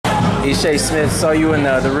Ishe Smith, saw you in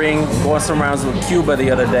the ring going some rounds with Cuba the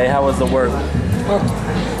other day. How was the work? Look,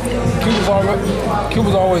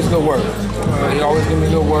 Cuba's always good work. He always give me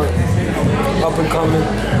good work. Up and coming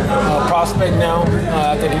prospect now.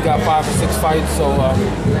 I think he got 5 or 6 fights. So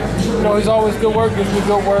you know, he's always good work. Gives me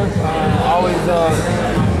good work. Always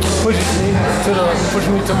pushes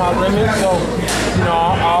me to my limit. So you know,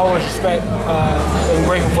 I always respect and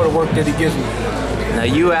grateful for the work that he gives me. Now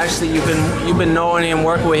you've been knowing him,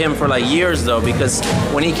 working with him for like years though, because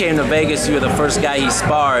when he came to Vegas, you were the first guy he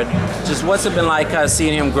sparred. Just what's it been like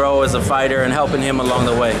seeing him grow as a fighter and helping him along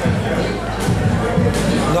the way?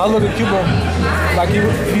 You know, I look at Cuba like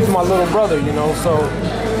he's my little brother, you know. So,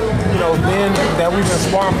 you know, being that we've been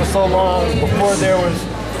sparring for so long, before there was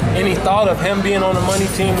any thought of him being on the money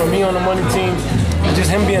team or me on the money team, just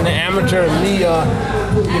him being an amateur and me,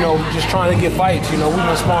 you know, just trying to get fights. You know, we've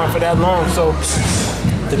been sparring for that long, so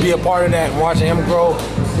to be a part of that and watching him grow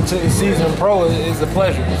into his season pro is a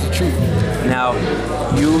pleasure. It's a treat. Now,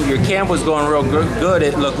 your camp was going real good.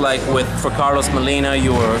 It looked like for Carlos Molina,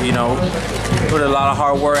 you were, you know, put a lot of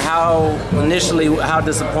hard work. How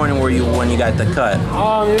disappointed were you when you got the cut?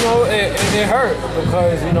 You know, it hurt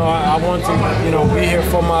because, you know, I want to, you know, be here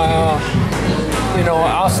for my, you know,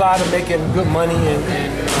 outside of making good money and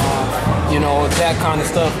you know, that kind of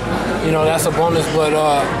stuff, you know, that's a bonus. But,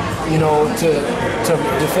 you know, to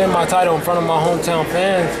defend my title in front of my hometown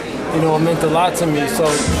fans, you know, it meant a lot to me. So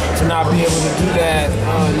to not be able to do that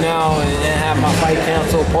now and have my fight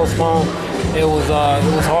canceled, postponed, it was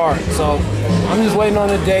hard. So I'm just waiting on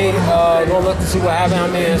the date. Gonna look to see what happens. I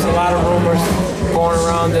mean, there's a lot of rumors going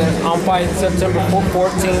around that I'm fighting September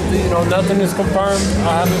 14th. You know, nothing is confirmed.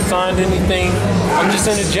 I haven't signed anything. I'm just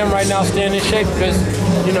in the gym right now, staying in shape because,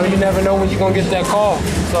 you know, you never know when you're gonna get that call.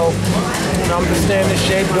 So, you know, I'm just staying in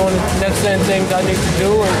shape, doing the necessary things I need to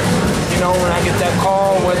do, and you know, when I get that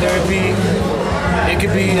call, whether it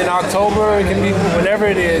could be in October, it can be whenever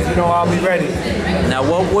it is, you know, I'll be ready. Now,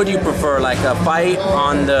 what would you prefer, like a fight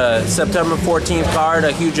on the September 14th card,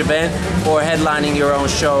 a huge event, or headlining your own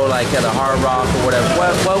show, like at a Hard Rock or whatever?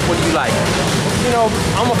 What would you like? You know,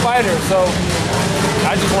 I'm a fighter, so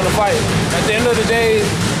I just want to fight. At the end of the day,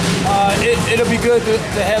 it'll be good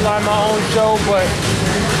to headline my own show, but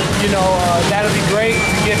you know, that'll be great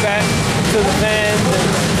to get back to the fans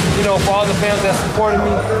and, you know, for all the fans that supported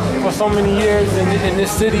me for so many years in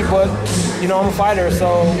this city. But, you know, I'm a fighter,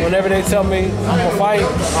 so whenever they tell me I'm gonna fight,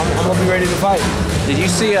 I'm gonna be ready to fight. Did you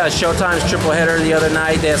see Showtime's triple header the other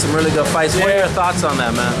night? They had some really good fights. Yeah. What are your thoughts on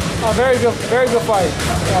that, man? Very good fight.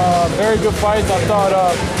 Very good fights. I thought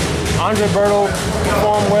Andre Berto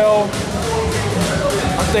performed well.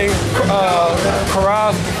 I think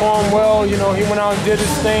Carras performed well. You know, he went out and did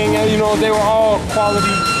his thing. You know, they were all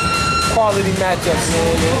quality matchups,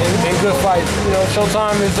 man, and good fights. You know,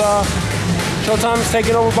 Showtime is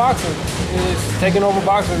taking over boxing. It's taking over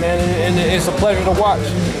boxing, man, and it's a pleasure to watch.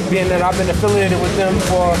 Being that I've been affiliated with them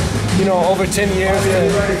for, you know, over 10 years,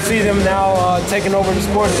 to see them now taking over the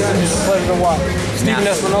sport is a pleasure to watch. Stephen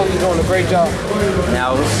Espinosa is doing a great job.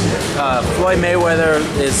 Now, Floyd Mayweather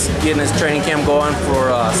is getting his training camp going for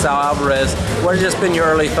Saul Alvarez. What have just been your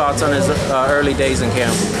early thoughts on his early days in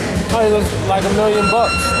camp? Oh, he looks like $1 million.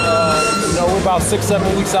 You know, we're about 6-7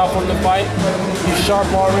 weeks out from the fight. He's sharp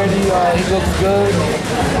already. He looks good.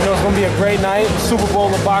 You know, it's going to be a great night. Super Bowl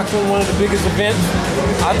of boxing, one of the biggest events,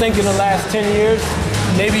 I think, in the last 10 years.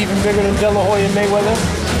 Maybe even bigger than De La Hoya and Mayweather.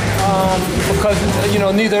 Because, you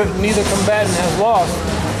know, neither combatant has lost.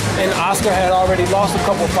 And Oscar had already lost a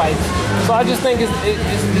couple fights. So I just think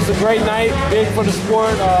it's a great night, big for the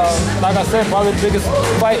sport. Like I said, probably the biggest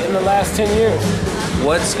fight in the last 10 years.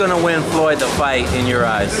 What's going to win Floyd the fight in your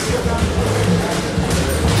eyes?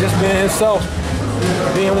 Just being himself.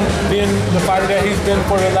 Being the fighter that he's been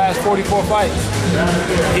for the last 44 fights.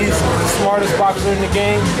 He's the smartest boxer in the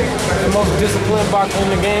game, the most disciplined boxer in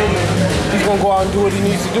the game. He's going to go out and do what he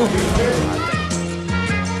needs to do.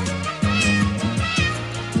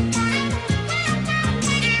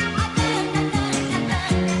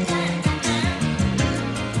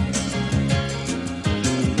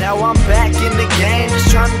 Now I'm back in the game, just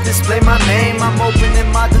trying to display my name. I'm opening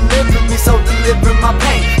my delivery, so delivering my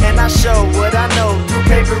pain. And I show what I know through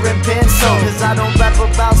paper and pencil. Cause I don't rap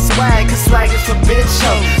about swag, cause swag is for bitch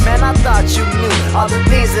shows. Man, I thought you knew all the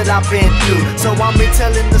things that I've been through. So I'm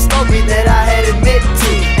retelling the story that I had admitted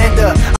to. And